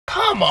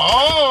Come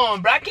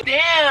on, bro.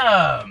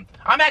 Damn.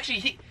 I'm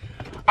actually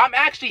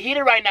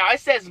heated right now.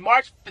 It says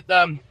March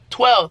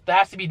 12th. That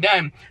has to be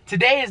done.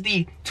 Today is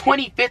the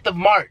 25th of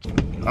March.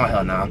 Oh,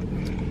 hell no.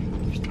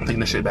 I'm taking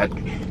this shit back.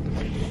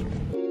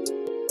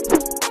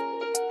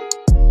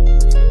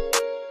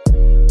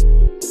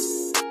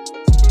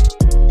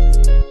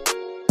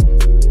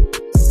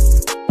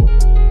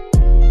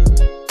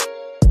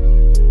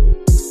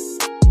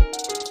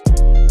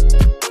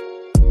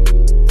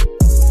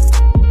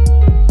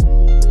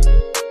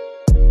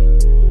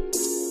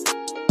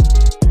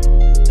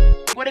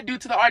 What it do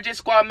to the RJ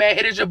Squad, man?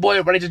 It is your boy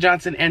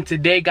Rodneyjjohnson, and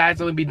today, guys,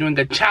 I'm gonna be doing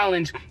a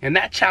challenge, and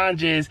that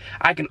challenge is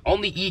I can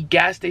only eat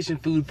gas station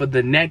food for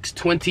the next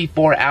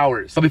 24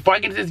 hours. So before I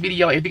get into this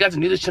video, if you guys are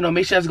new to this channel,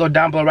 make sure you guys go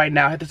down below right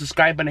now, hit the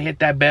subscribe button, hit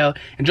that bell,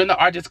 and join the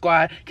RJ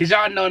Squad, because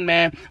y'all know,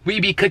 man,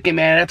 we be cooking,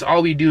 man. That's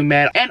all we do,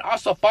 man. And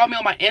also follow me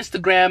on my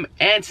Instagram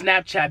and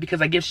Snapchat,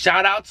 because I give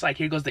shout outs. Like,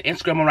 here goes the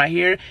Instagram one right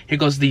here, here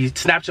goes the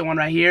Snapchat one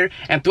right here,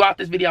 and throughout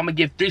this video I'm gonna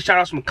give 3 shout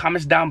outs from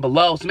comments down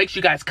below. So make sure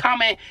you guys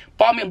comment,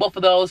 follow me on both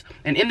of those,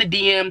 and in the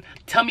DM,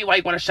 tell me why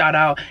you want a shout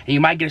out, and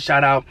you might get a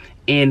shout out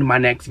in my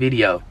next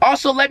video.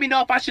 Also, let me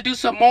know if I should do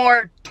some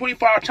more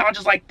 24-hour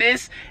challenges like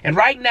this. And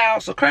right now,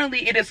 so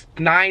currently it is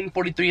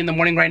 9:43 in the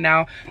morning right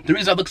now. The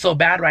reason I look so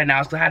bad right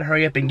now is because I had to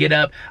hurry up and get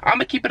up. I'm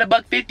gonna keep it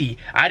 $1.50.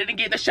 I didn't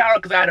get in the shower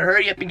because I had to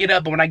hurry up and get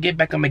up, but when I get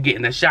back, I'm gonna get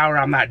in the shower.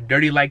 I'm not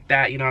dirty like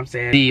that, you know what I'm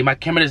saying? My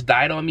camera just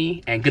died on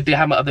me, and good thing I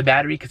have my other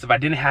battery, because if I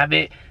didn't have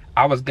it,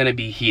 I was gonna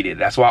be heated.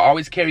 That's why I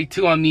always carry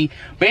 2 on me.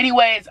 But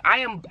anyways, I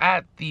am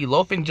at the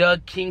Loaf and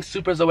Jug King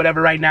Supers or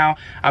whatever right now.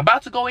 I'm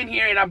about to go in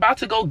here and I'm about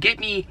to go get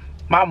me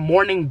my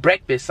morning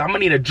breakfast. So I'm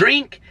gonna need a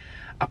drink.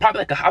 I'll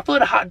probably I'll fill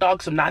it a hot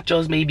dog, some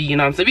nachos maybe, you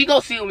know what I'm saying? We go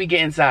see when we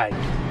get inside.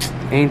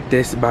 Ain't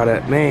this about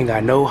it? Man,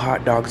 got no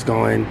hot dogs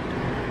going.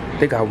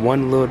 They got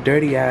one little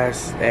dirty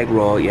ass egg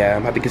roll. Yeah,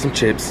 I'm about to get some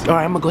chips. All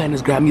right, I'm gonna go ahead and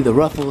just grab me the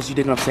Ruffles. You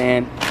dig what I'm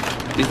saying?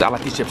 I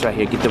like these chips right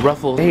here. Get the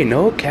Ruffles. Hey,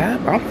 no cap,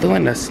 I'm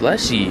feeling a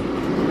slushy.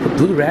 The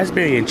blue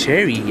raspberry and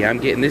cherry. Yeah, I'm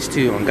getting this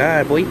too. On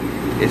God, boy.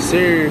 Yes,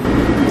 sir.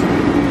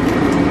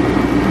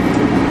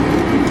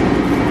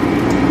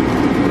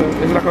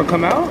 Is it not gonna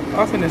come out?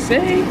 I was gonna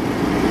say,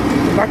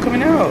 it's not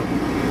coming out.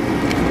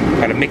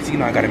 Gotta mix it, you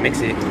know, I gotta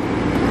mix it.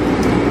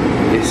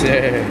 Yes,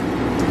 sir.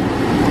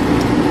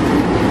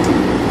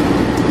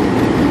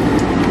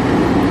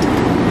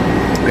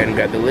 Go ahead and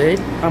grab the lid.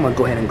 I'm gonna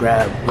go ahead and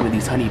grab one of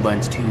these honey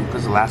buns too,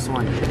 because the last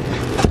one.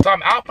 So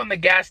I'm out from the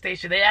gas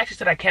station. They actually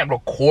said I can't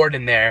record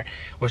in there,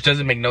 which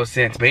doesn't make no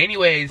sense. But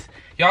anyways,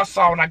 y'all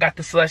saw when I got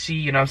the slushy,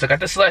 you know, so I got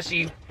the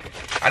slushy.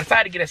 I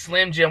decided to get a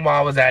Slim Jim while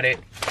I was at it.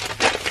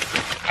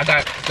 I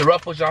got the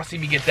Ruffles, y'all see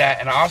me get that.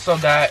 And I also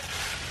got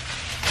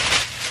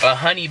a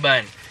honey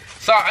bun.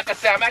 So like I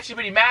said, I'm actually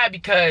pretty mad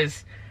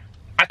because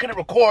I couldn't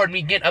record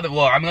me getting other,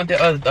 well, I mean, the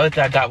other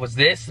thing I got was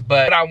this,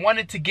 but I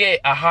wanted to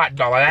get a hot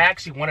dog. Like, I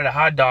actually wanted a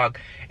hot dog,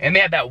 and they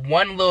had that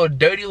one little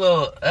dirty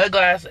little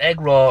ugly-ass egg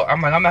roll. I'm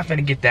like, I'm not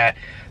finna get that.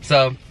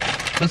 So,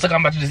 looks like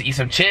I'm about to just eat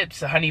some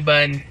chips, a honey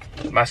bun,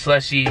 my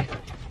slushy,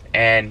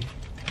 and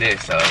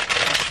this. So,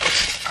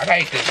 I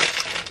gotta eat this.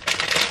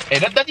 Hey,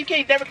 you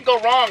never can go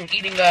wrong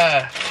eating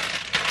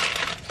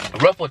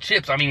Ruffle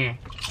chips. I mean,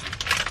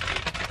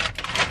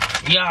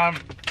 yeah,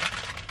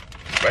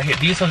 right here,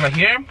 these ones right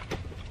here.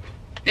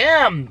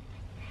 Damn,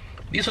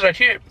 these ones right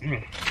here.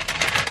 I'm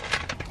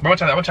gonna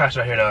try this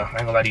right here though. I ain't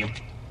gonna lie to you.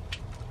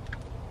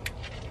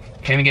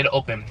 Can't even get it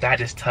open.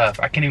 That is tough.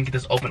 I can't even get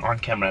this open on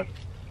camera. I'm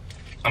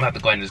gonna have to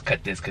go ahead and just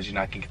cut this because you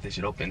know I can't get this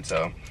shit open.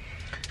 So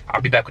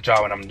I'll be back with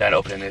y'all when I'm done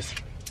opening this.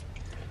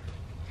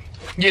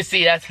 You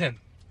see, that's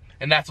him,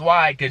 and that's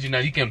why, because you know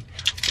you can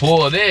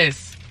pull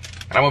this,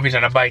 and I'm gonna be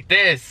trying to bite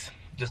this.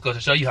 Just goes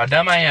to show you how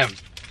dumb I am.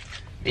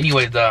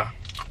 Anyways, oh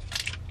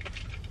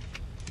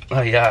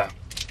yeah.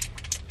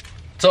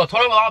 So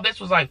total of all this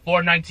was like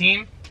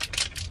 $4.19,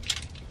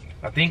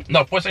 I think.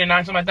 No, $4.79,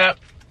 something like that.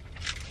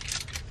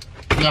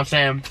 You know what I'm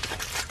saying?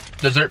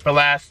 Dessert for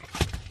last.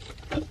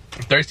 I'm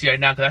thirsty right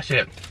now because that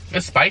shit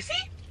is spicy.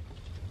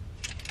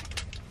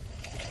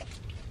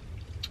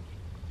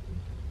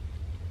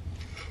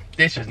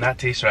 This does not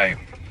taste right.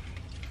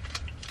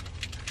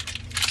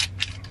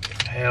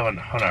 Hell no,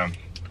 hold on.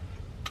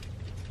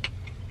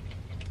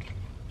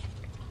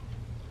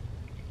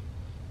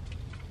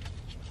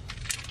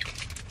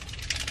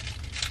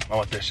 I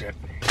want this shit.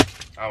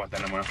 I don't want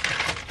that no more.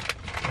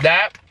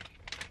 That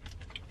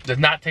does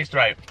not taste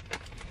right.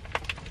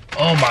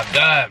 Oh my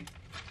God.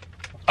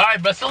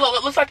 Alright, but still,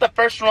 it looks like the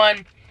first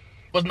run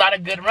was not a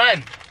good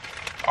run.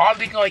 All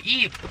we gonna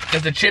eat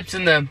is the chips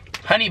and the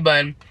honey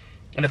bun.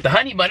 And if the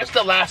honey bun is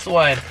the last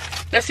one,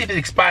 let's see if it's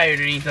expired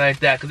or anything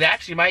like that, because it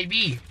actually might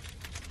be.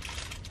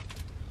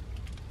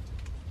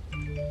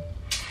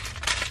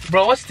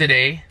 Bro, what's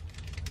today?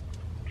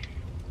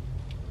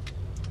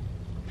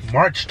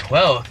 March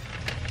 12th.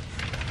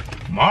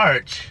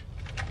 March?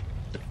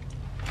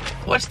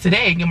 What's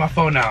today? Get my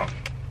phone out.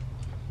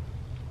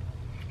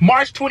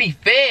 March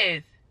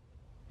 25th.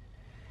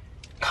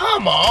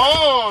 Come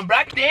on,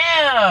 bro.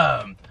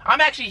 Damn. I'm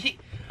actually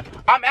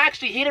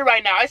heated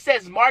right now. It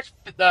says March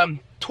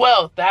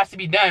 12th that has to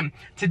be done.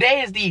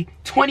 Today is the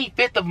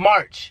 25th of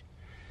March.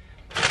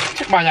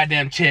 Check my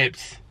goddamn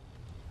chips.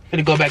 I'm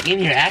gonna go back in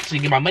here and actually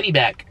get my money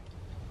back.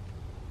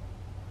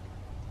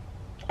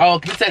 Oh,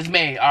 this says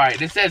May. Alright,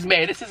 this says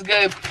May. This is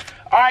good.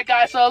 Alright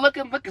guys, so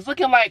it's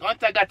looking like only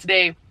thing I got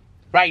today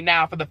right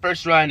now for the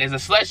first run is a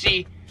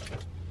slushie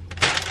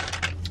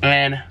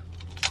and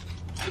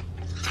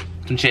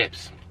some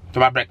chips for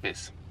my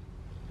breakfast.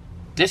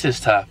 This is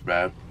tough,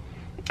 bro.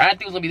 I didn't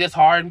think it was gonna be this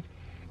hard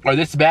or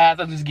this bad.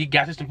 I'll just get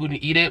gas station food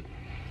and eat it.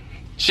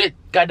 Shit,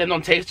 goddamn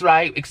don't taste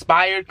right.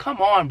 Expired.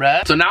 Come on,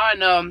 bro. So now I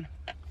know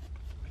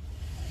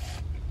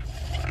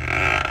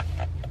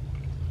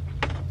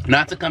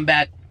not to come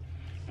back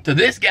to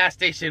this gas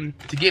station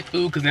to get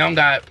food because they don't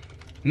got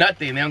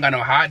nothing. They don't got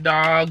no hot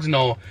dogs,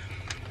 no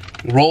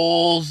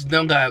rolls. They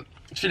don't got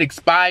shit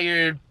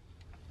expired.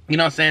 You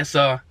know what I'm saying?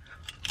 So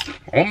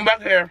I won't be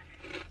back here.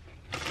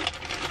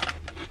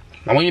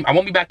 I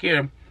won't be back here.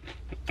 I'm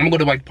gonna go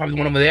to like probably the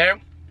one over there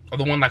or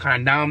the one like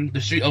kind of down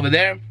the street over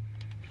there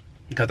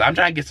because I'm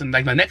trying to get some,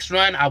 like the next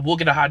run I will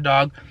get a hot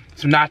dog,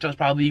 some nachos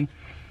probably.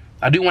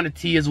 I do want a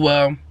tea as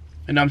well, you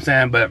know what I'm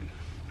saying? But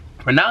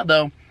for now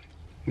though,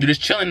 you're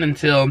just chilling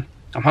until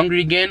I'm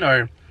hungry again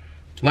or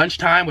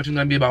lunchtime, which is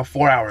gonna be about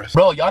 4 hours.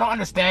 Bro, y'all don't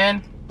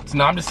understand. So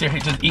now I'm just here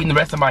just eating the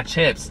rest of my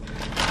chips.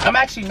 I'm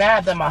actually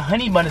mad that my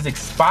honey bun is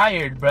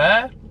expired,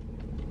 bruh.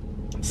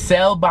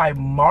 Sell by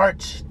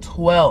March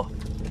 12th.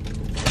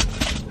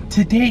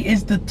 Today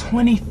is the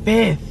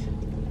 25th.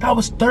 That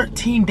was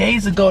 13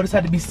 days ago this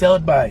had to be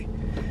sold by.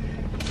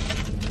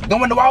 Don't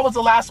wonder why I was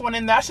the last one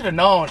in there. I should have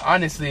known,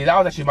 honestly. That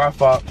was actually my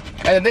fault.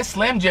 And then this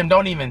Slim Jim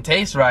don't even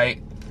taste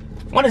right.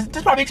 When is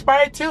this probably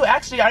expired too?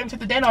 Actually, I didn't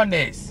take the date on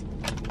this.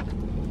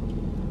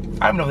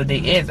 I don't know what the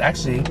date is,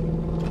 actually.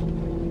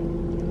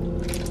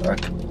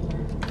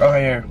 Oh,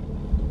 here.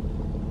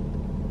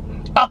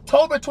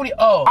 October 20,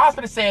 oh, I was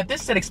gonna say if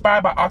this said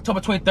expired by October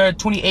 23rd,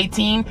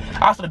 2018,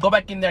 I was gonna go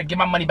back in there, get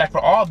my money back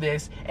for all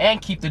this,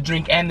 and keep the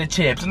drink and the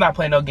chips. I'm not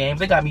playing no games,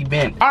 they got me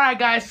bent. Alright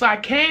guys, so I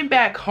came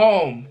back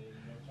home.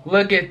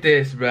 Look at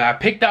this, bro. I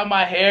picked out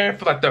my hair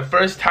for like the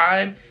first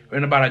time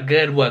in about a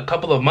good, what,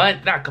 couple of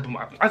months? Not a couple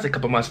months, I say a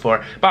couple months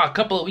for. About a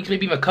couple of weeks,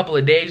 maybe even a couple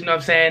of days, you know what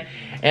I'm saying?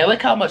 And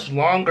look how much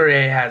longer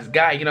it has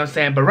got, you know what I'm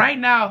saying? But right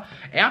now,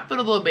 and I'm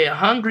feeling a little bit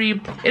hungry.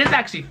 It is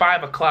actually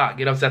 5 o'clock,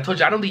 you know what I'm saying? I told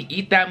you I don't really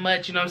eat that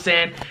much, you know what I'm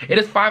saying? It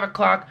is 5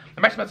 o'clock.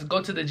 I'm actually about to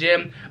go to the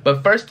gym,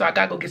 but first I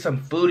gotta go get some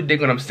food, you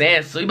dig what I'm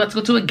saying? So we about to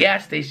go to a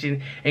gas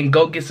station and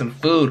go get some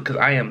food because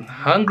I am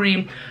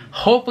hungry.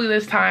 Hopefully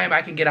this time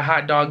I can get a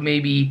hot dog,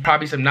 maybe,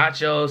 probably some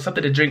nachos,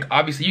 something to drink.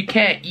 Obviously you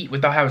can't eat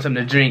without having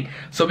something to drink.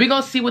 So we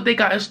gonna see what they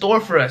got in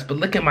store for us. But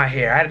look at my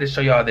hair. I had to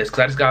show y'all this because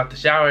I just got out the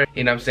shower,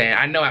 you know what I'm saying?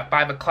 I know at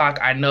 5 o'clock,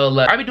 I know,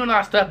 look, I be doing a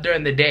lot of stuff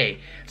during the day.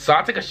 So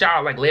I'll take a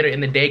shower like later in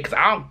the day because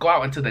I don't go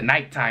out until the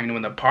nighttime, you know,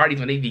 when the parties,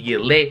 when they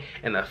get lit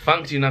and the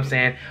funks, you know what I'm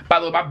saying? By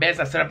the way, my bed's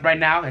not set up right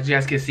now, as you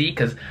guys can see,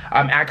 because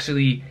I'm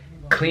actually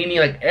cleaning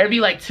like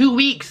every like 2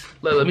 weeks.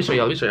 Look, let me show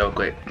y'all real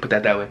quick. Put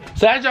that way.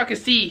 So as y'all can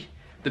see,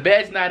 the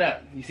bed's not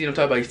up. You see what I'm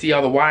talking about? You see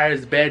all the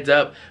wires, the bed's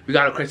up. We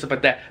got all crazy stuff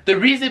like that. The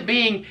reason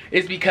being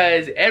is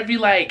because every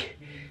like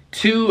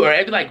 2 or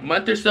every like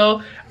month or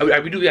so,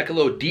 we do like a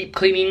little deep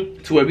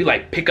cleaning to where we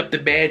like pick up the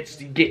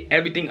beds, get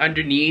everything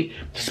underneath,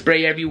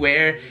 spray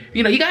everywhere.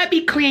 You know, you gotta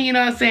be clean, you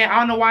know what I'm saying? I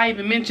don't know why I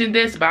even mentioned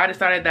this, but I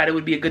decided that it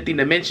would be a good thing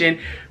to mention,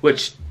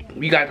 which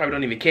you guys probably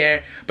don't even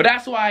care. But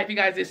that's why, if you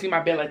guys did see my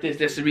bed like this,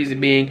 that's the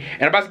reason being.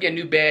 And I'm about to get a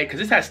new bed because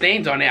this has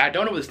stains on it. I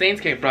don't know where the stains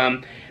came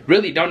from.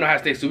 Really don't know how to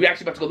stay. So we're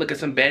actually about to go look at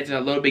some beds in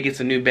a little bit, get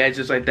some new beds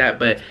just like that.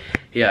 But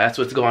yeah, that's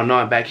what's going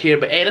on back here.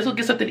 But hey, let's go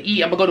get something to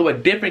eat. I'm gonna go to a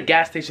different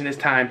gas station this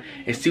time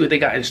and see what they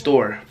got in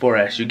store for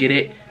us. You get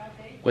it?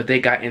 What they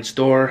got in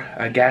store.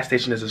 A gas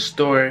station is a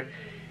store.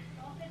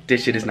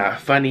 This shit is not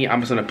funny. I'm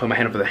just gonna put my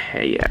hand over the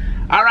head. Yeah.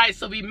 Alright,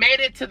 so we made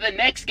it to the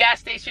next gas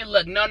station.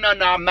 Look, no,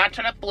 I'm not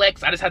trying to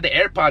flex. I just had the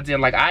AirPods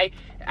in. Like, I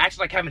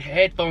actually like having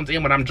headphones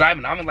in when I'm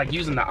driving. I'm like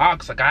using the aux.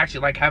 Like, I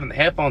actually like having the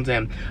headphones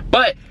in.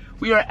 But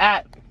we are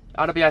at,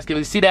 I don't know if you guys can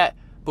really see that,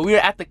 but we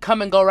are at the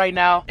Come and Go right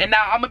now. And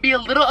now I'm gonna be a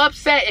little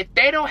upset if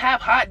they don't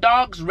have hot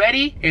dogs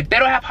ready. If they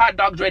don't have hot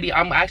dogs ready,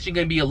 I'm actually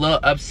gonna be a little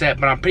upset,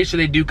 but I'm pretty sure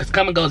they do because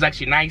Come and Go is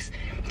actually nice,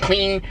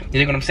 clean,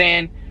 you know what I'm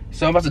saying?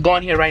 So I'm about to go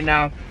in here right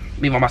now.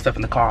 Leave all my stuff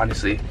in the car,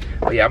 honestly.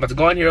 But yeah, I'm about to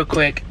go in here real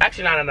quick.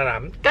 Actually,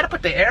 no. Gotta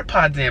put the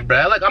AirPods in,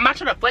 bro. Like, I'm not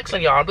trying to flex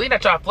on y'all. I'm really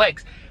not trying to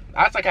flex.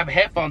 I just like having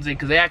headphones in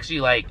because they actually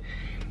like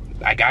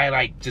I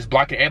like just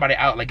blocking everybody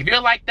out. Like, if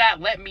you're like that,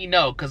 let me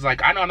know. Because,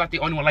 like, I know I'm not the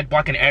only one like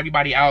blocking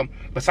everybody out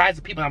besides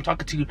the people I'm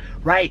talking to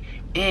right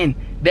in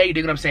there. You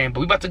dig what I'm saying?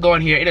 But we about to go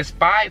in here. It is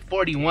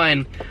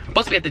 5:41. I'm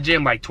supposed to be at the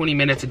gym like 20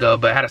 minutes ago,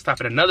 but I had to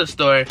stop at another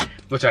store,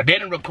 which I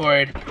didn't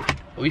record.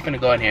 But we finna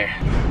go in here.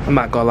 I'm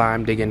not gonna lie,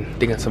 I'm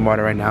digging some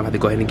water right now. I'm gonna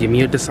go ahead and give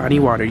me a Dasani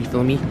water, you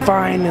feel me?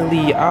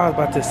 Finally, I was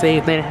about to say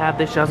if they didn't have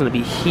this, I was gonna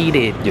be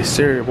heated. Yes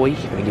sir, boy,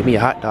 you're gonna give me a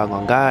hot dog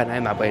on God.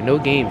 I'm not playing no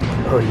game.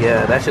 Oh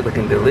yeah, that shit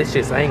looking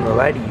delicious. I ain't gonna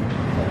lie to you.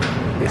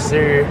 Yes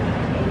sir.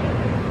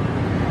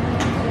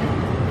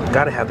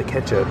 Gotta have the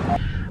ketchup.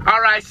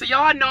 Alright. Alright, so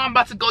y'all know I'm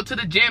about to go to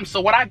the gym.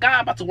 So what I got,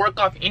 I'm about to work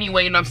off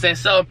anyway, you know what I'm saying?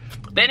 So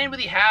they didn't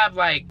really have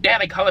like, they had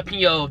like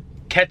jalapeno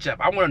ketchup.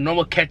 I want a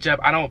normal ketchup.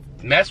 I don't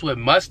mess with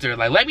mustard.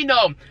 Like, let me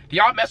know, do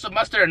y'all mess with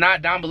mustard or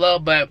not down below?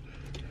 But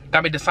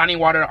got me Dasani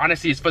water.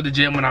 Honestly, it's for the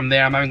gym when I'm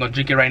there. I'm not even gonna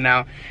drink it right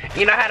now.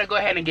 You know, I had to go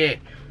ahead and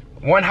get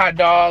one hot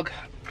dog.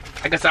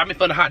 Like I said, I've been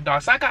feeling hot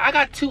dogs. So I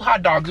got 2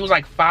 hot dogs. It was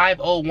like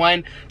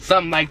 $5.01,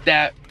 something like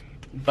that.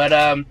 But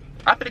I'm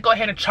gonna go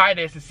ahead and try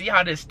this and see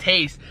how this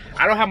tastes.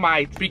 I don't have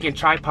my freaking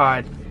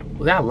tripod.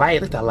 Well, that light,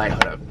 look at that light,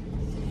 hold up.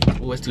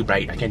 Oh, it's too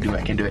bright. I can't do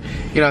it.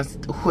 You know,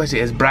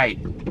 it's bright.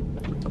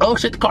 Oh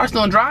shit, the car's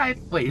still on drive.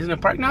 Wait, isn't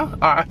it parked now?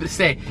 Alright, I have to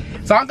say.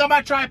 So I got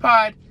my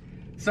tripod,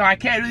 so I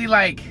can't really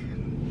like,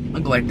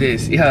 I'll go like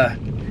this. Yeah,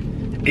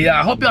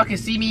 I hope y'all can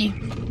see me.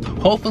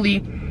 Hopefully.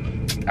 I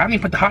didn't even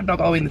put the hot dog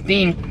all the way in the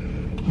thing.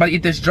 But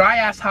eat this dry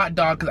ass hot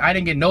dog because I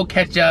didn't get no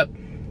ketchup.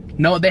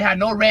 No, they had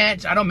no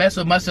ranch. I don't mess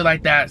with mustard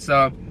like that.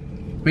 So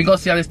we gonna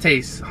see how this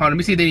tastes. Hold on, let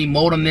me see if there's any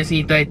mold on this,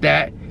 anything like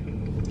that.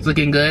 It's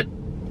looking good.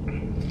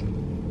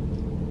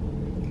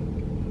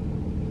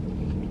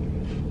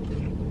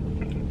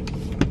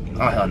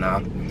 Oh hell no.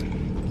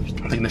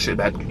 I'm taking this shit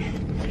back.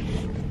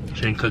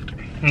 Shit ain't cooked.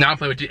 Now I'm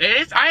playing with you.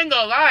 I ain't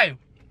gonna lie.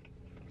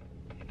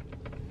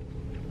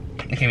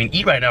 I can't even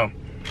eat right now.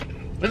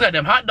 Look at that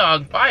damn hot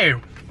dog,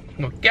 fire.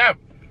 No cap.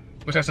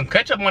 Wish I had some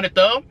ketchup on it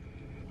though.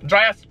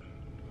 Dry ass.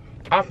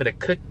 I'm finna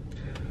cook.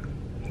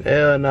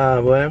 Hell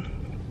nah, boy.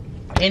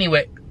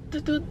 Anyway,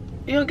 this dude,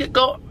 you don't get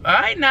go.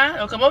 Alright now,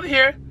 don't come over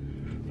here.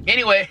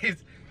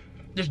 Anyways,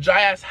 this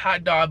dry ass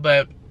hot dog,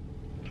 but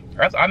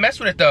I mess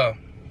with it though.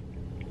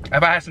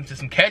 If I had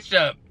some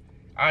ketchup,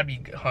 I'd be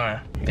huh.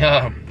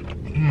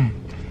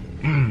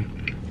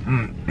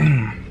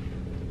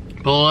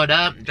 Pull it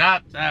up,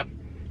 drop top.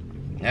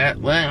 Yeah,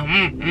 well,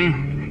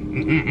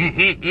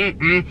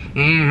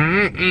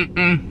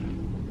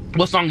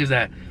 What song is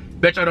that?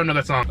 Bet y'all don't know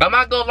that song. I'm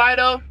not gonna lie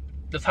though,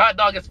 this hot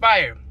dog is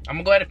fire. I'm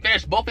gonna go ahead and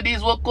finish both of these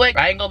real quick.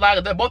 I ain't gonna lie,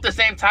 they're both the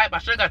same type. I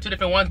should've got 2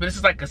 different ones, but this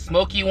is like a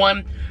smoky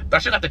one. But I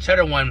should've got the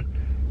cheddar one.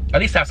 At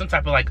least have some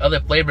type of like other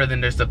flavor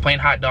than there's the plain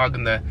hot dog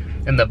in the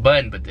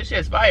bun. But this shit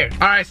is fire.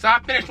 Alright, so I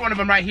finished one of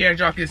them right here, as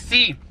y'all can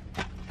see.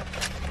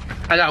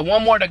 I got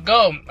one more to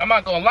go. I'm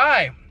not gonna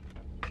lie,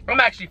 I'm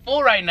actually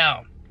full right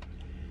now.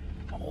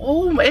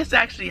 Oh, it's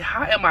actually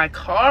hot in my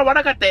car. Why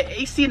I got the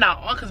AC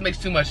not on because it makes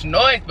too much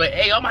noise? But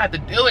hey, I'm gonna have to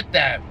deal with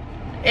that.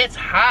 It's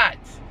hot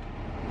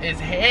as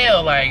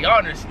hell, like, y'all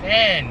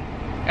understand.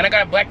 And I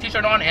got a black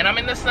t-shirt on and I'm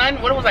in the sun.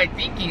 What was I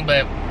thinking?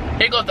 But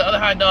here goes the other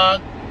hot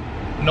dog.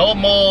 No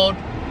mold.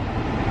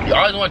 You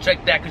always want to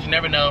check that because you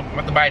never know. I'm gonna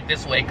have to buy it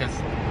this way because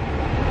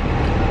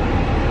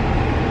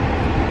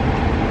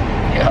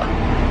yeah,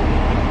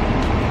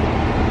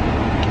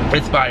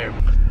 it's fire.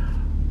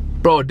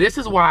 Bro, this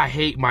is why I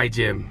hate my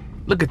gym.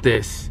 Look at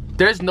this.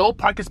 There's no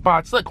parking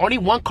spots. Look, only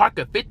one car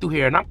could fit through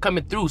here and I'm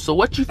coming through. So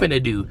what you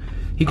finna do?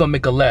 He gonna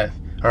make a left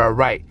or a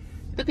right.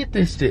 Look at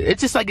this shit.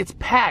 It's just like it's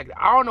packed.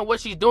 I don't know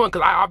what she's doing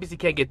because I obviously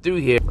can't get through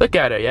here. Look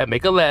at her. Yeah,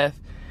 make a left.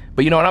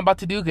 But you know what I'm about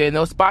to do? Okay, in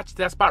those spots,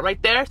 that spot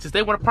right there. Since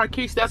they want to park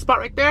here, see that spot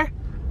right there?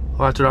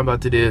 Watch what I'm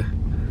about to do.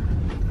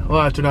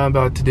 Watch what I'm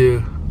about to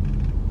do.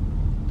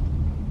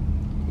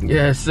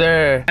 Yes,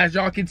 sir. As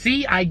y'all can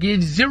see, I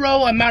give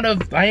 0 amount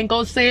of, I ain't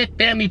gonna say it,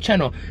 family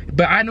channel.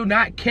 But I do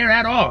not care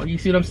at all. You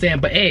see what I'm saying?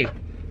 But hey,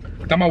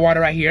 got my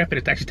water right here. I'm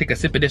gonna actually take a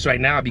sip of this right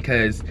now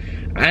because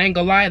I ain't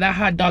gonna lie, that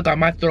hot dog got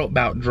my throat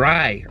about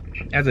dry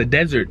as a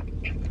desert.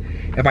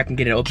 If I can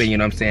get it open, you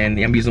know what I'm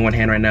saying? I'm using one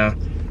hand right now.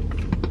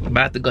 I'm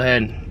about to go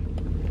ahead.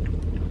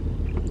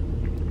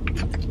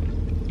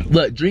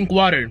 Look, drink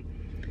water.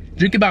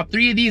 Drink about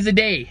 3 of these a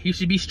day. You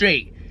should be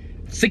straight.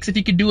 6 if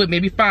you could do it,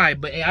 maybe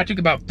 5. But I drink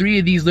about 3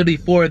 of these, literally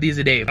 4 of these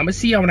a day. I'm gonna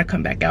see y'all when I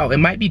come back out. It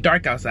might be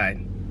dark outside.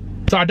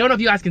 So I don't know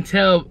if you guys can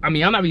tell. I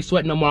mean, I'm not really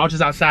sweating no more. I was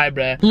just outside,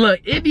 bruh. Look,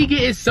 it be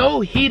getting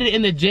so heated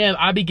in the gym.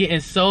 I be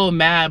getting so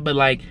mad, but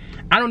like,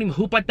 I don't even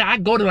hoop like that. I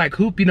go to like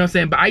hoop, you know what I'm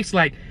saying? But I used to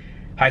like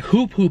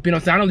hoop, you know what I'm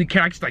saying? I don't really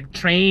care. I just like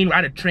train, I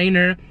had a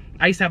trainer.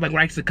 I used to have like,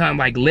 when I used to come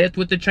like lift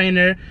with the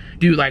trainer,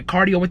 do like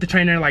cardio with the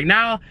trainer. Like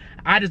now,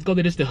 I just go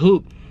to just to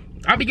hoop.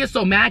 I be getting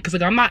so mad because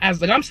like I'm not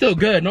as like I'm still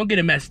good. Don't get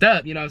it messed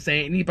up. You know what I'm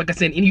saying? Like I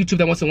said, any YouTube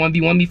that wants to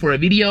 1v1 me for a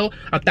video,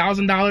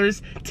 $1,000,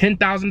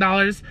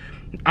 $10,000,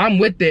 I'm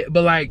with it.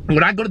 But like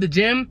when I go to the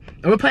gym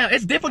and we're playing,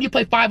 it's different when you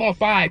play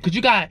 5-on-5 because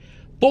you got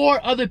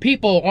 4 other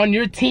people on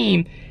your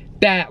team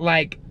that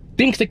like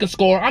thinks they can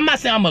score. I'm not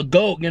saying I'm a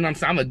GOAT, you know what I'm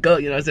saying? I'm a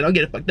GOAT, you know what I'm saying? Don't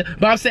get it fucked up.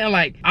 But I'm saying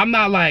like, I'm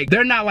not like,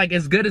 they're not like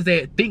as good as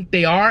they think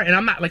they are. And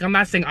I'm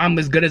not saying I'm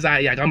as good as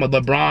I'm a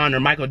LeBron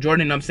or Michael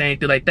Jordan, you know what I'm saying?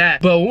 Anything like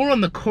that. But when we're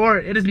on the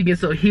court, it just be getting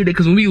so heated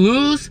because when we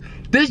lose,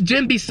 this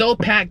gym be so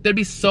packed. There'd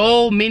be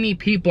so many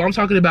people. I'm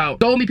talking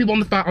about so many people on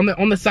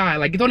the side.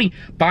 Like it's only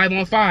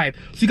 5-on-5.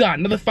 So you got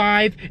another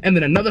 5 and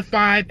then another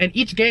 5 and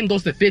each game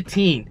goes to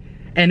 15.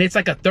 And it's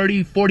like a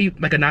 30, 40,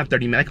 like a not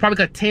 30 minute, like probably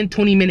like a 10,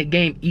 20 minute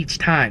game each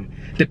time.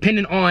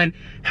 Depending on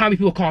how many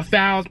people call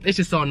fouls. It's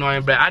just so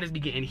annoying, but I just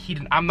be getting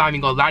heated. I'm not even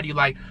gonna lie to you.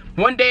 Like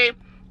one day, I'm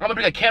gonna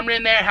bring a camera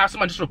in there, have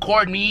someone just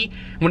record me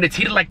when it's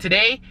heated like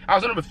today. I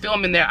was gonna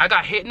film in there. I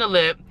got hit in the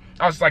lip.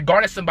 I was like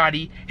guarding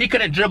somebody. He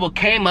couldn't dribble,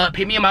 came up,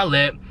 hit me in my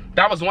lip.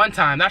 That was one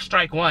time, that's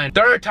strike one.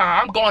 Third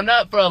time, I'm going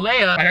up for a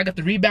layup. Like I got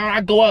the rebound, I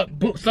go up,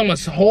 boot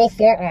someone's whole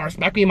forearm,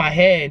 smack me in my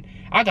head.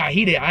 I got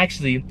heated,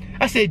 actually.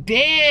 I said,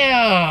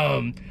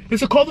 damn.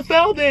 It's a call the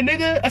foul then,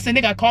 nigga. I said,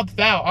 nigga, I called the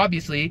foul,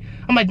 obviously.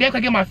 I'm like, damn, can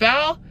I get my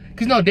foul?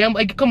 Cause no, damn,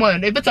 like, come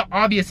on, if it's an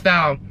obvious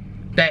foul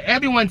that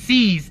everyone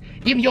sees,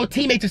 even your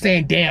teammates are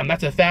saying, damn,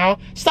 that's a foul.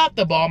 Stop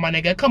the ball, my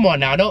nigga. Come on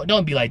now,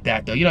 don't be like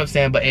that though. You know what I'm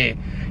saying? But hey,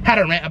 had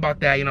a rant about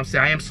that, you know what I'm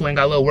saying? I am sweating,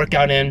 got a little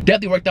workout in.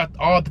 Definitely worked out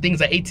all the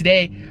things I ate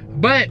today.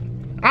 But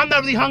I'm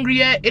not really hungry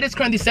yet. It is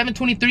currently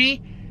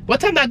 7:23. What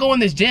time did I go in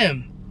this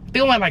gym? I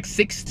think I went like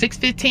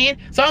 6:15.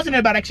 So I was in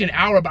there about actually an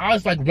hour, but I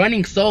was like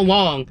running so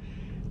long.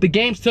 The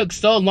games took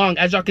so long,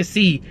 as y'all can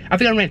see. I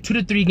think I ran 2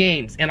 to 3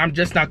 games and I'm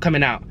just not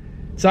coming out.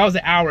 So I was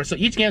an hour. So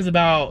each game's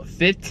about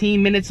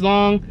 15 minutes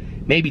long,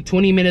 maybe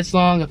 20 minutes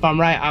long. If I'm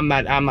right, I'm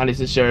not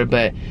even sure,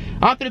 but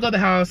I'm gonna go to the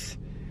house.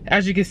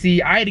 As you can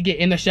see, I had to get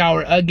in the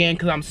shower again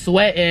because I'm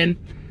sweating.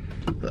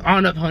 I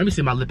don't know, let me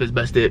see if my lip is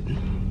busted.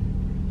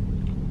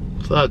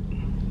 Look,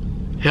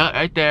 yeah,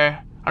 right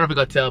there. I don't know if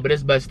you can tell, but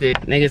it's busted.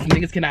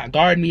 Niggas cannot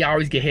guard me. I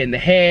always get hit in the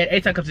head.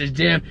 Every time I come to this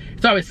gym,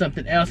 it's always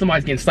something else.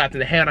 Somebody's getting slapped in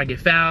the head, I get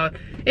fouled.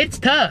 It's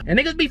tough. And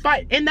niggas be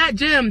fighting in that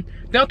gym.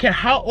 They don't care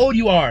how old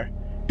you are.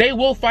 They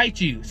will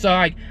fight you. So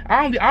like,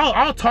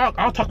 I'll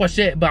talk my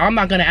shit, but I'm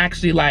not gonna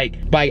actually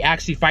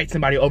actually fight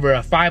somebody over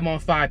a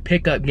 5-on-5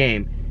 pickup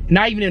game.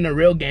 Not even in a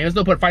real game. There's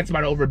no point fighting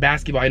somebody over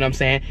basketball, you know what I'm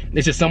saying?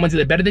 It's just someone's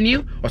either better than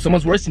you or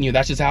someone's worse than you.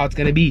 That's just how it's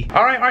gonna be.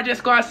 All right, RJ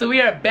Squad, so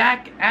we are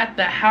back at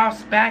the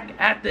house, back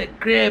at the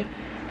crib.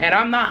 And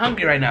I'm not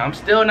hungry right now. I'm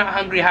still not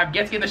hungry. I have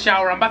yet to get in the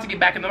shower. I'm about to get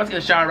back in. I'm about to get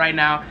in the shower right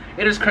now.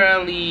 It is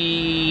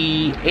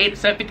currently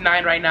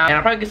 7:59 right now. And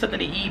I'll probably get something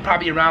to eat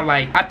probably around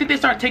like, I think they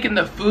start taking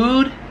the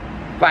food,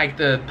 like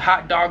the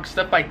hot dogs,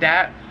 stuff like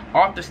that,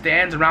 off the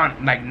stands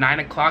around like 9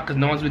 o'clock because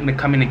no one's really gonna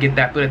come in and get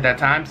that food at that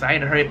time. So I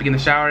had to hurry up and get in the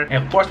shower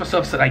and force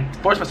myself to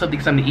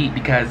get something to eat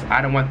because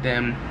I don't want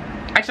them.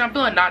 Actually, I'm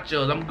feeling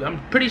nachos. I'm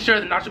pretty sure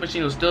the nacho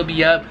machine will still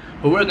be up,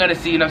 but we're gonna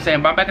see, you know what I'm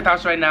saying? But I'm back at the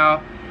house right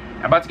now.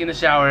 I'm about to get in the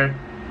shower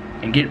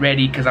and get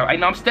ready because I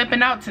know I'm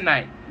stepping out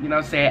tonight. You know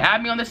what I'm saying?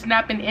 Add me on the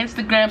Snap and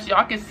Instagram so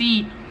y'all can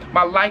see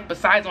my life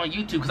besides on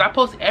YouTube because I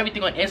post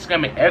everything on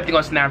Instagram and everything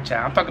on Snapchat.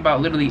 I'm talking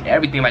about literally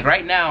everything. Like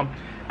right now,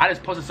 I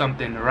just posted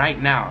something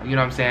right now, you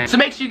know what I'm saying? So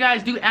make sure you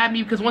guys do add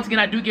me because once again,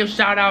 I do give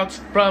shout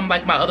outs from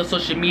like my other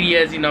social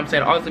medias, you know what I'm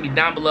saying? All this will be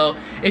down below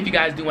if you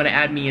guys do want to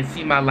add me and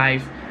see my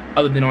life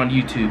other than on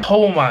YouTube.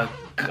 Oh my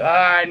God,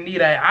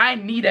 I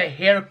need a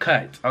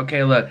haircut.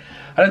 Okay, look,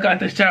 I just got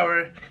in the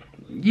shower.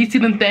 You see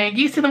them things,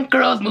 you see them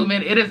curls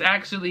moving. It is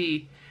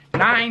actually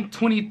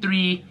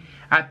 9:23.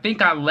 I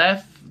think I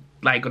left,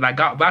 like when I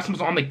got, last time I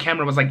was on the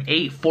camera was like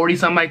 8:40,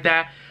 something like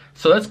that.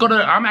 So let's go to,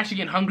 I'm actually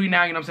getting hungry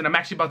now, you know what I'm saying? I'm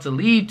actually about to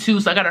leave too,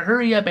 so I gotta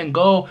hurry up and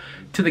go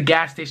to the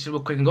gas station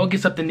real quick and go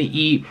get something to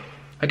eat.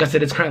 Like I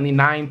said, it's currently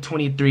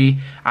 9:23.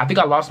 I think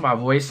I lost my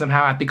voice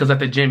somehow. I think I was at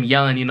the gym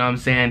yelling, you know what I'm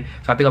saying?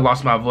 So I think I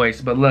lost my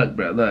voice. But look,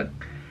 bro, look.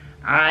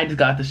 I just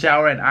got the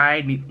shower and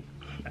I need,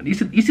 you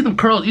see them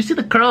curls. You see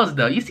the curls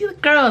though. You see the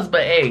curls,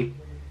 but hey,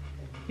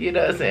 you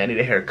know what I'm saying? I need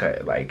a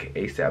haircut, like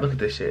ASAP. Look at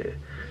this shit.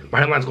 My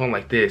hairline's going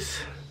like this.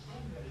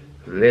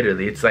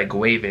 Literally, it's like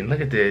waving.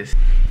 Look at this.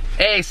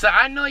 Hey, so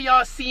I know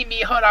y'all see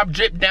me. Hold up,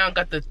 drip down.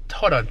 Got the,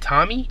 hold on,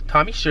 Tommy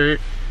shirt,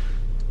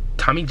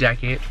 Tommy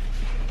jacket.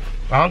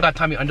 I don't got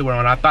Tommy underwear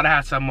on. I thought I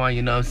had some on,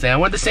 you know what I'm saying? I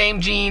wear the same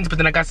jeans, but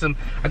then I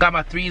got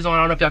my threes on. I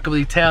don't know if y'all can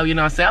really tell, you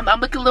know what I'm saying? I'm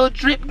looking a little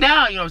dripped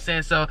down, you know what I'm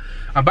saying? So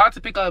I'm about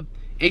to pick up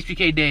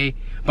HBK Day,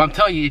 but I'm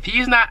telling you, if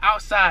he's not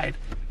outside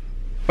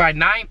by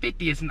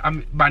 9:50,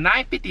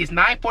 it's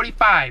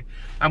 9:45.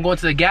 I'm going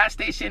to the gas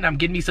station. I'm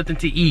getting me something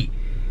to eat,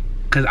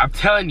 cause I'm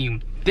telling you,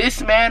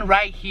 this man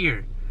right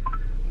here,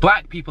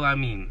 black people, I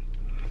mean,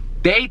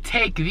 they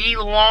take the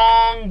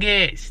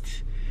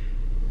longest,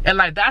 and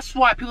like that's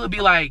why people be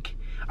like,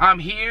 I'm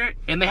here,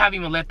 and they haven't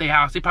even left their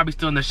house. They probably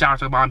still in the shower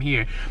talking about I'm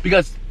here.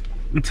 Because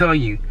I'm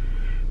telling you,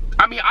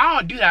 I mean, I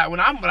don't do that.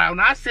 When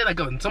I say like,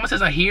 when someone says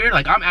I'm here,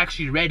 like I'm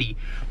actually ready.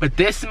 But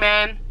this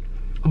man,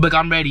 like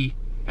I'm ready,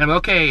 and I'm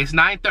okay, it's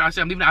 9:30. I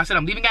said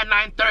I'm leaving at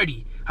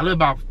 9:30. I live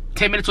about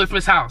 10 minutes away from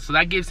his house, so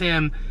that gives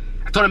him.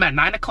 I told him at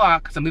 9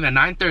 o'clock, so I'm leaving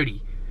at 9:30.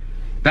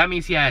 That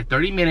means he had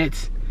 30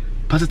 minutes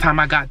plus the time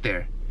I got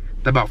there.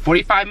 That's about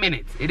 45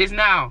 minutes. It is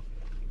now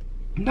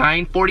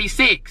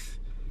 9:46.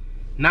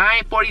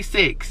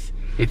 9:46.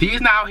 If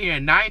he's not out here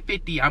at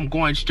 9:50, I'm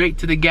going straight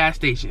to the gas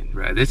station,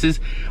 bro. This is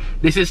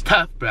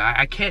tough, bro.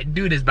 I can't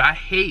do this, but I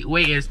hate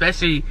waiting,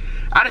 especially,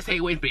 I just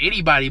hate waiting for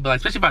anybody, but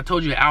especially if I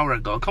told you an hour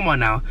ago. Come on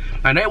now.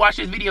 I know you watched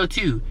this video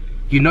too.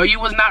 You know you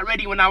was not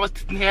ready when I was,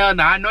 hell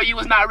no, I know you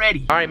was not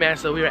ready. All right, man,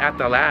 so we were at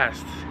the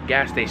last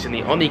gas station,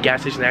 the only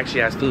gas station that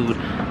actually has food.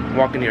 I'm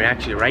walking here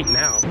actually right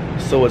now.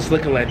 So it's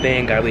looking like they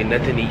ain't got really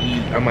nothing to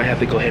eat. I might have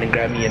to go ahead and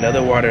grab me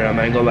another water. I'm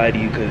not gonna lie to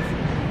you, cause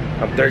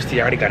I'm thirsty.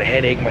 I already got a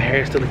headache. My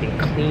hair is still looking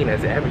clean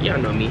as ever. Y'all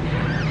know me.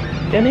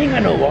 Then they ain't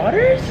got no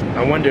waters?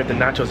 I wonder if the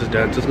nachos is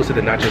done. So let's go see if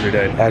the nachos are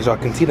done. As y'all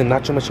can see, the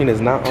nacho machine is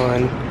not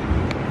on.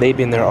 They've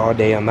been there all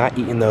day. I'm not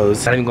eating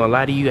those. Not even gonna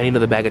lie to you, I need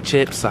another bag of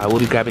chips, so I will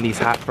be grabbing these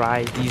hot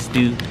fries. These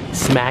do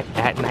smack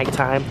at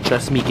nighttime.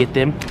 Trust me, get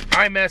them.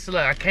 All right, man, so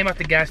look, I came out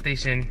the gas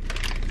station.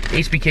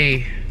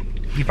 HBK,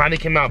 he finally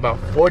came out about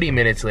 40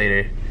 minutes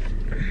later.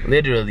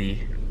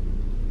 Literally.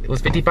 It was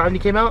 55 when he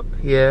came out?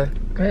 Yeah.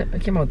 I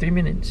came out 3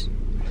 minutes.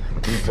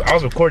 I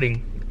was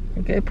recording.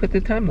 Okay, put the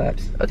time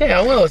lapse. Okay,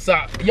 I will.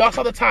 So, y'all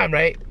saw the time,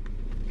 right?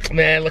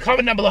 Man, look,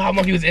 comment down below how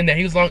long he was in there.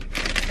 He was long.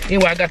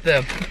 Anyway, I got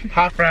the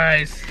hot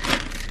fries.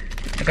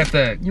 I got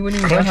the. You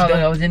wouldn't even know how long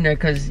I was in there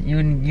because you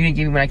didn't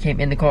give me when I came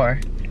in the car.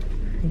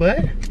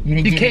 What?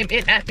 You came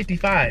in at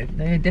 55.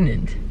 No, you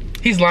didn't.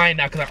 He's lying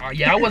now because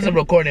I wasn't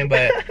recording,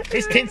 but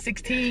it's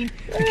 10:16.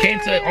 You came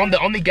to on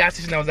the only gas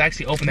station that was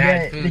actually open that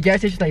had food. The gas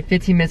station's like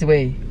 15 minutes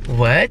away.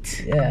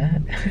 What? Yeah.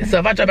 So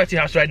if I drive back to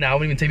your house right now, it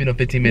wouldn't even take me no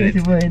 15 minutes.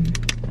 Yes, it would.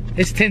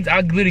 It's 10.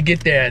 I'll literally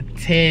get there at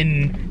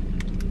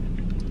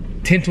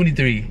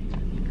 10:23.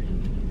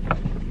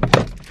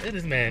 Look at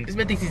this man. This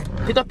man thinks he's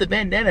pick up the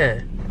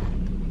bandana.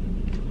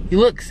 You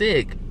look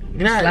sick.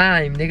 You're not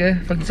slime,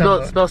 nigga. Fuck you talking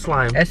about? Spell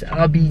slime.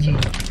 SLBG.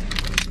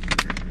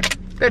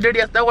 That dirty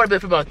ass. That water been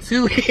for about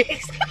 2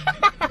 weeks.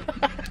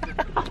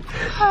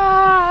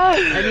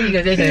 I knew you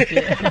guys say that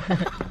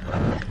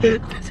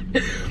shit.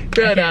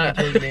 Bro, nah.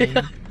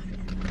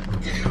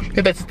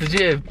 That's the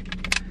gym.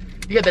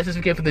 You got that since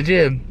we came from the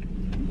gym.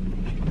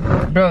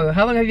 Bro,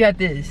 how long have you had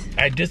this?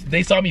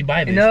 They saw me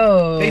buy this.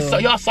 No.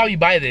 Y'all saw me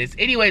buy this.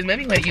 Anyways, man,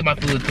 I'm gonna eat my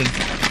food because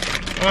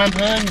I'm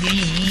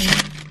hungry.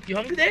 You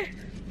hungry there?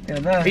 Yeah,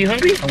 no. Are you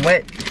hungry? I'm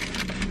wet.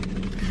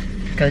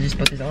 Cause I just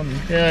put this on me.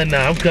 Yeah,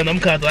 nah, I'm cutting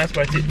the last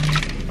part too.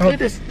 Oh. Look at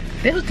this.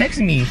 They was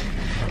texting me.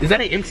 Is that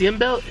an MTM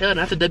belt? Hell,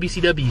 no, that's a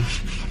WCW.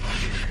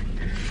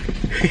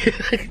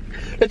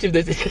 That's if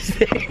this is.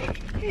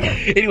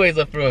 Anyways,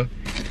 look, bro.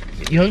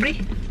 You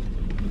hungry?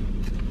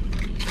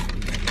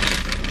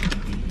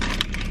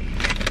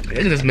 Look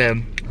at this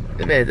man.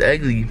 That man's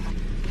ugly.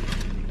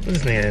 Look at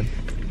this man.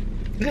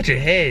 Look at your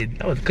head.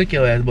 I would cook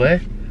your ass,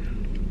 boy.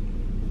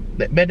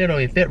 That man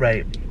don't even fit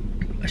right.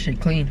 That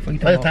shit clean. Why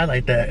is it tied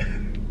like that?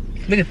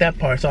 Look at that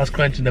part. Sauce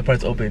crunch and that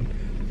part's open.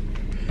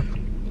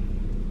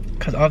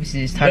 Cause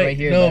obviously it's tied right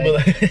here. No, but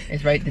like,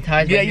 it's right. The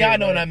tie's yeah, right yeah, here, I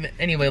know what I meant.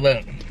 Anyway,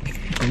 look.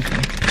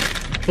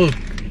 Ooh,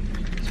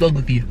 spell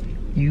goofy.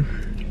 You.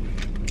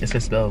 It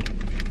said spell.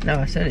 No,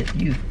 I said it.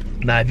 You.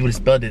 Nah, if you would have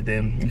spelled it,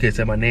 then you could have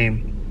said my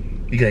name.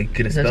 You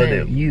could have spelled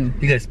it. You. You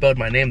could have spelled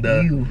my name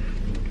though. You.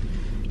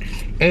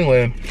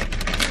 Anyway,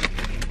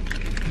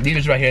 these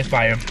is right here. It's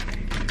fire.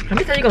 How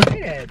many times you gonna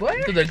say that,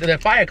 boy? Because they're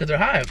fire. Because they're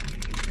hot.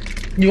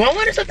 You want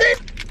one or something?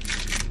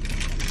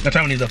 I'll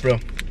try one of these up, bro.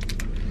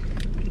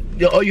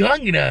 Yo, oh, you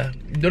hungry now?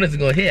 Donuts is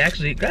gonna hit.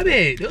 Actually, grab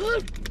it,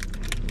 dude.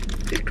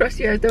 These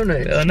crusty ass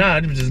donuts.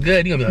 Nah, this is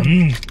good. You gonna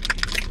be like,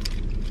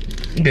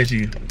 Look at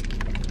you.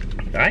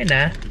 All right,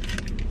 now.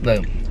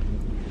 Look.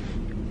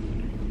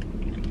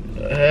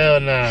 Hell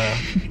nah.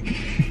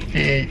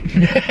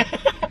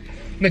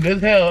 Nigga,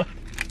 as hell.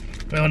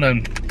 Wait, hold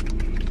on.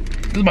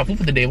 This is my food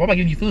for the day. Why am I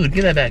giving you food?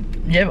 Give that back.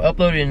 You haven't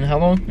uploaded in how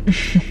long?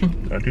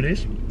 2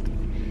 days.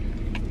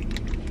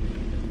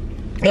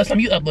 Last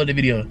time you uploaded a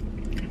video. 2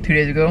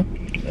 days ago.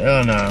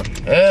 Hell no.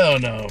 Hell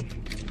no.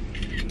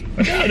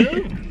 Watch out,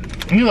 dude.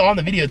 You were on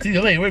the video too.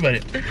 Don't worry about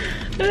it.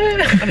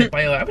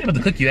 I'm about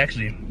to cook you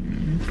actually.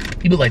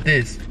 You look like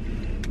this.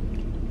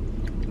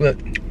 Look.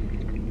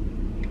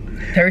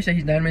 Terry said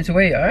he's 9 minutes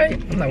away. All right,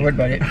 I'm not worried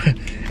about it.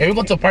 Hey, we're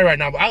going to a party right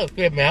now, but I look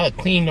fit, man. I look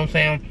clean, you know what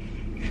I'm saying?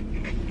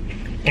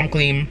 I'm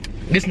clean.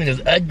 This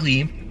nigga's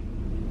ugly.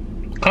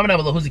 Comment down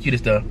below who's the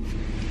cutest though.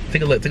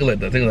 Take a look, take a look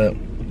though, take a look.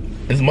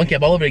 There's a monkey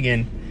up all over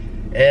again.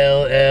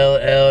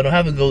 L. Don't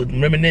have to go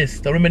reminisce.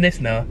 Don't reminisce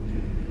now.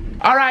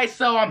 Alright,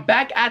 so I'm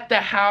back at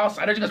the house.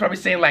 I know you guys are probably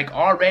saying like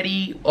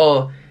already.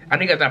 Oh, I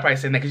know you guys are probably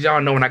saying that because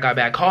y'all know when I got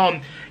back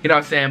home. You know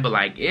what I'm saying? But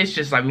like, it's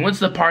just like we went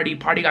to the party.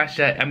 Party got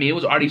shut. I mean, it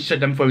was already shut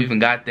down before we even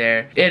got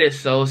there. It is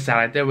so sad.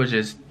 Like, there was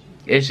just,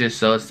 it's just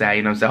so sad.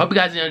 You know what I'm saying? I hope you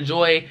guys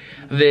enjoy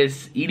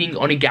this eating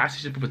only gas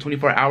station for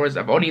 24 hours.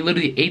 I've only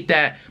literally ate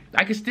that.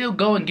 I can still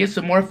go and get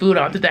some more food.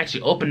 I don't think they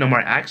actually open no more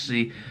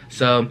actually.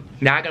 So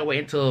now I gotta wait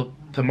until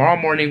tomorrow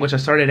morning, which I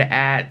started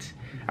at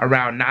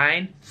around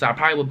 9, so I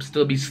probably will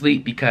still be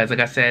asleep because like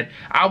I said,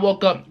 I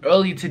woke up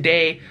early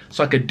today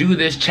so I could do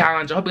this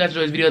challenge. I hope you guys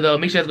enjoyed this video though.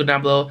 Make sure you guys go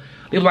down below,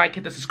 leave a like,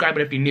 hit the subscribe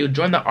button if you're new,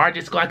 join the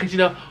RJ Squad because you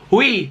know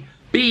we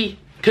be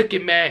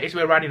cooking, man. It's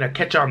been Rodney and I'll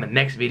catch y'all on the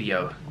next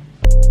video.